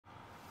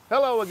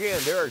Hello again,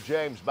 Derek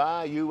James,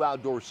 Bayou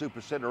Outdoor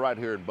Supercenter right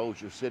here in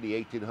Bossier City,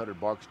 1800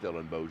 Barksdale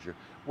in Bossier.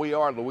 We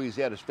are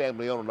Louisiana's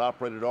family-owned and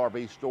operated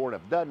RV store and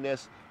have done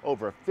this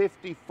over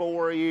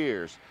 54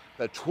 years.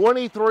 The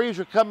 23s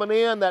are coming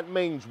in. That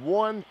means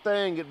one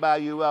thing at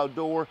Bayou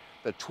Outdoor.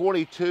 The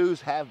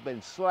 22s have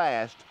been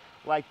slashed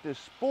like the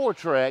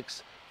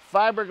SportTrek's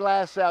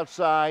fiberglass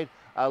outside,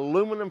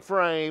 aluminum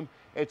frame.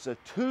 It's a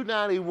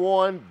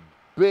 291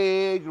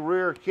 big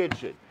rear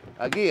kitchen.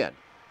 Again,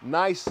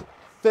 nice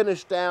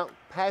finished out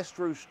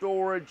pass-through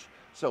storage,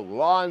 so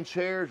lawn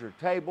chairs or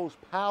tables,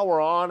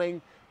 power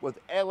awning with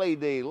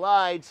LED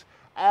lights,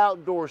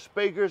 outdoor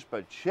speakers,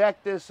 but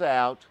check this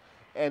out,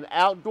 an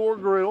outdoor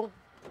grill,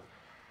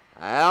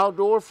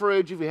 outdoor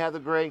fridge. If you have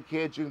the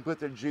grandkids, you can put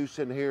their juice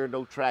in here and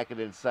no tracking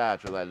inside,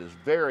 so that is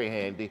very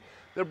handy.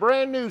 The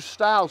brand new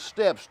style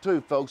steps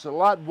too, folks, a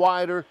lot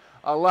wider,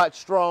 a lot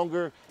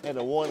stronger, and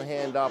a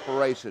one-hand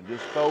operation.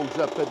 Just folds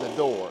up in the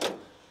door.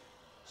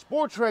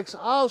 SportTrek's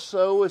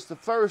also is the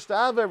first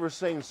I've ever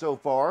seen so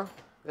far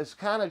that's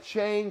kind of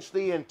changed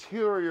the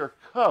interior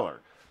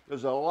color.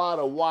 There's a lot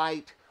of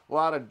white, a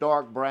lot of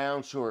dark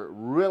brown, so it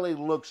really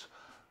looks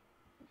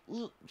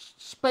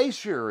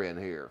spacier in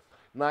here.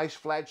 Nice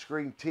flat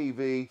screen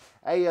TV,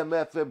 AM,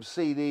 FM,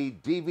 CD,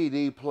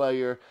 DVD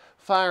player,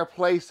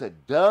 fireplace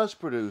that does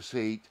produce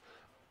heat,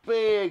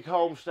 big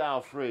home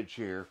style fridge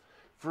here,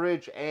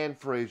 fridge and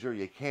freezer.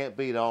 You can't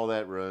beat all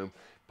that room.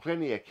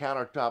 Plenty of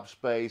countertop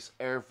space,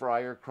 air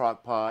fryer,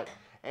 crock pot,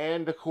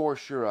 and of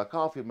course your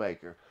coffee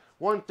maker.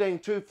 One thing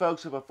too,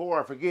 folks, before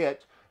I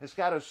forget, it's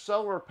got a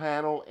solar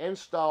panel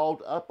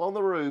installed up on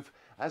the roof.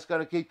 That's going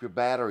to keep your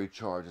battery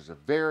charged. It's a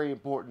very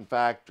important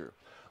factor.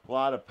 A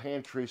lot of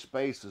pantry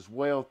space as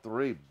well,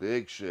 3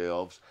 big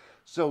shelves.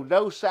 So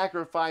no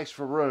sacrifice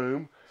for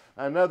room.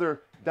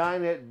 Another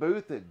dinette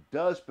booth that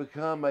does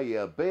become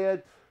a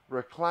bed.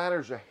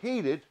 Recliners are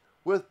heated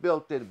with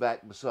built-in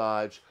back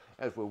massage.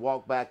 As we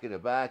walk back in the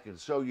back and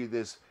show you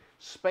this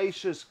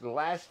spacious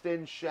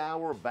glassed-in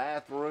shower,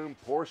 bathroom,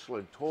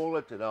 porcelain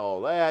toilet, and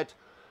all that.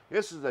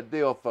 This is a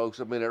deal, folks.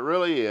 I mean, it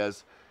really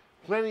is.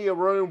 Plenty of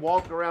room,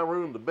 walk around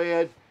room, the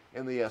bed,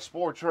 in the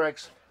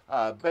SportTrek's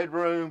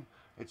bedroom.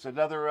 It's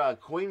another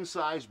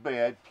queen-size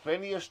bed.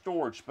 Plenty of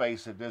storage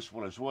space in this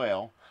one as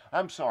well.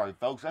 I'm sorry,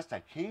 folks, that's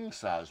a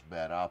king-size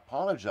bed. I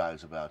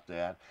apologize about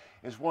that.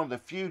 It's one of the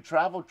few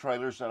travel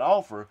trailers that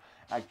offer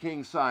a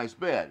king-size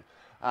bed.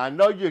 I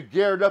know you're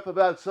geared up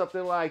about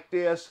something like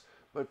this,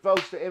 but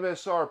folks, the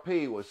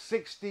MSRP was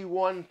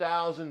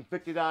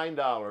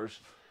 $61,059.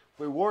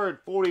 We were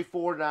at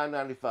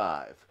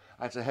 $44,995.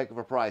 That's a heck of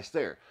a price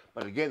there.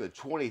 But again, the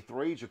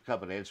 23s are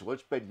coming in, so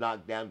it's been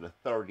knocked down to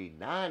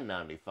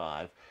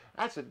 $39.95.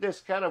 That's a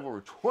discount of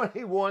over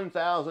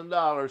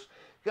 $21,000.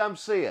 Come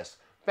see us.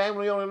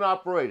 Family owned and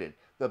operated.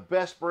 The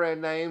best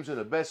brand names and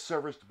the best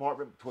service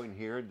department between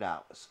here and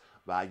Dallas.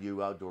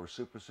 Bayou Outdoor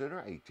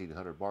Supercenter,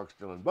 1800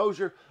 Barksdale and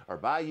Bossier, or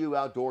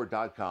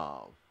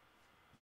BayouOutdoor.com.